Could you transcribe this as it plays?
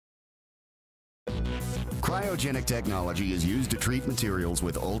Cryogenic technology is used to treat materials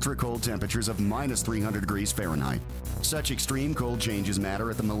with ultra-cold temperatures of -300 degrees Fahrenheit. Such extreme cold changes matter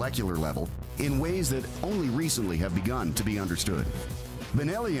at the molecular level in ways that only recently have begun to be understood.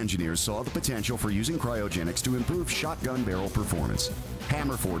 Benelli engineers saw the potential for using cryogenics to improve shotgun barrel performance.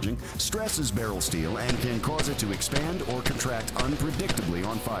 Hammer forging stresses barrel steel and can cause it to expand or contract unpredictably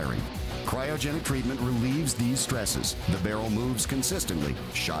on firing. Cryogenic treatment relieves these stresses. The barrel moves consistently,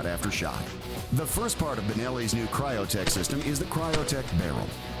 shot after shot. The first part of Benelli's new Cryotech system is the Cryotech barrel.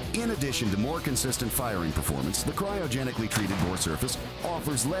 In addition to more consistent firing performance, the cryogenically treated bore surface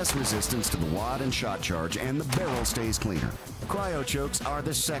offers less resistance to the wad and shot charge, and the barrel stays cleaner. Cryochokes are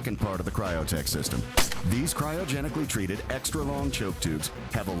the second part of the Cryotech system. These cryogenically treated extra-long choke tubes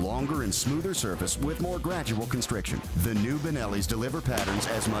have a longer and smoother surface with more gradual constriction. The new Benellis deliver patterns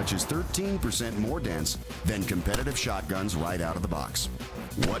as much as 13% more dense than competitive shotguns right out of the box.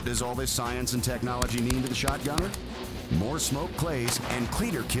 What does all this science and technology mean to the shotgunner? More smoke clays and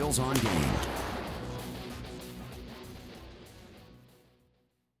cleaner kills on game.